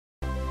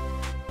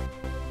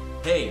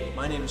Hey,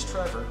 my name is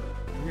Trevor.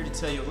 I'm here to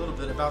tell you a little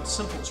bit about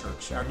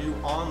SimpleChurch, our new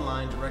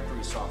online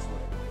directory software.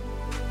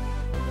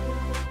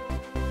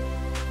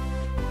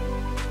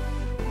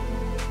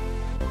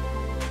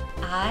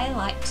 I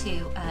like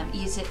to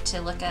use it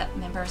to look up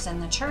members in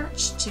the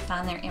church to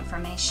find their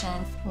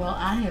information. Well,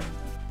 I have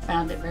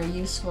found it very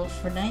useful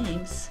for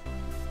names,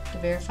 to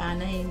verify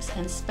names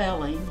and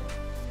spelling,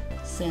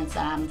 since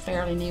I'm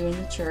fairly new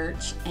in the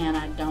church and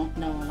I don't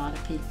know a lot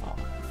of people.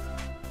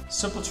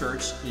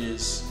 SimpleChurch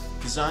is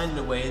designed in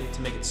a way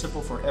to make it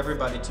simple for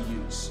everybody to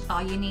use.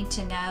 All you need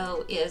to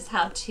know is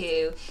how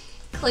to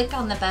click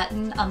on the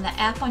button on the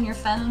app on your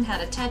phone, how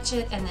to touch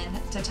it, and then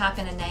to type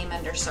in a name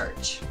under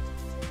search.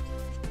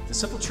 The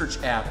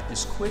SimpleChurch app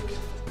is quick,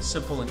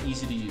 simple, and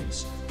easy to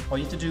use. All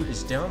you have to do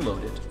is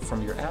download it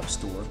from your app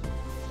store,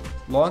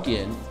 log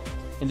in,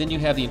 and then you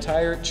have the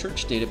entire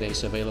church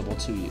database available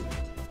to you.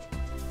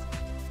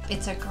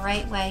 It's a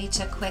great way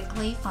to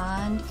quickly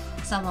find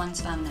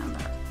someone's phone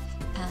number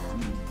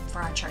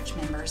for our church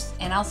members,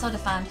 and also to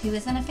find who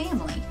is in a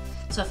family.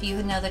 So if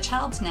you know the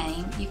child's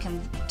name, you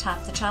can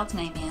type the child's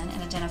name in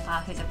and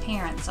identify who the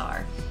parents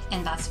are,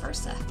 and vice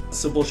versa.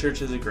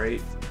 SimpleChurch is a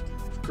great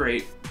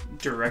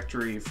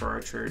directory for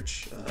our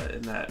church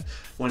in that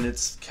when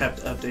it's kept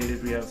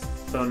updated, we have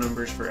phone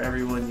numbers for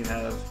everyone. You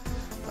have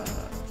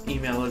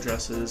email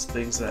addresses,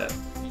 things that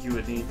you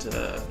would need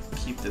to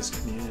keep this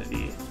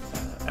community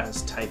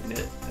as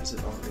tight-knit as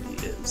it already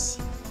is.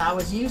 I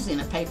was using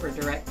a paper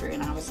directory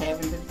and I was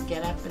having to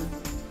get up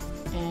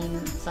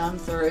and thumb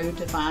through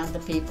to find the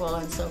people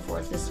and so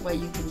forth. This way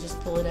you can just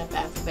pull it up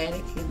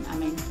alphabetic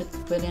and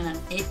put in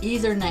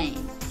either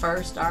name,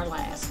 first or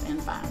last,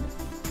 and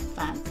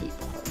find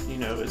people. You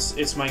know,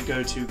 it's my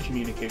go-to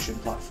communication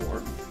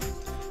platform.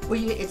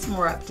 Well, it's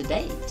more up to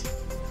date.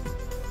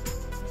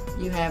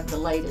 You have the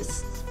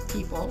latest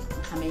people,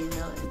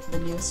 the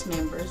newest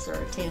members or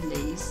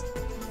attendees.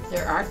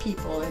 There are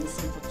people in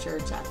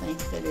SimpleChurch, I think,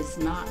 that is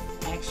not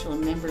actual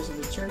members of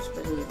the church,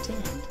 but who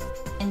attend.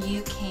 And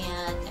you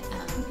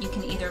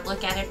can either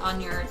look at it on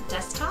your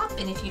desktop,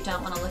 and if you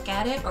don't want to look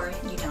at it, or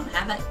if you don't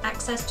have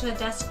access to a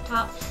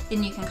desktop,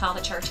 then you can call the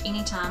church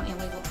anytime and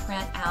we will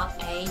print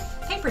out a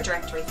paper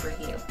directory for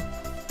you.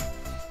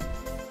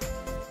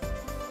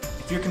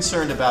 If you're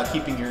concerned about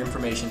keeping your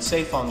information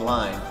safe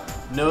online,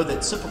 know that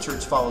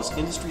SimpleChurch follows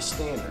industry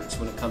standards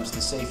when it comes to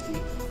safety,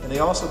 and they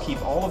also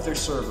keep all of their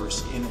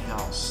servers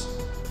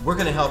in-house. We're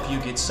going to help you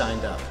get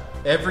signed up.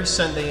 Every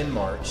Sunday in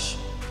March,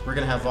 we're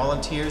going to have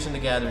volunteers in the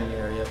gathering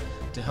area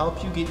to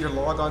help you get your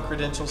logon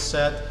credentials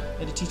set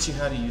and to teach you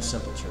how to use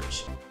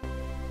SimpleChurch.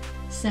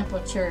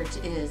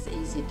 SimpleChurch is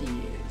easy to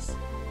use.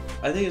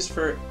 I think it's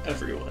for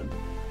everyone.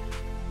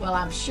 Well,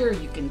 I'm sure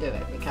you can do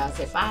it, because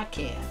if I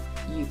can,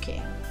 you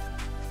can.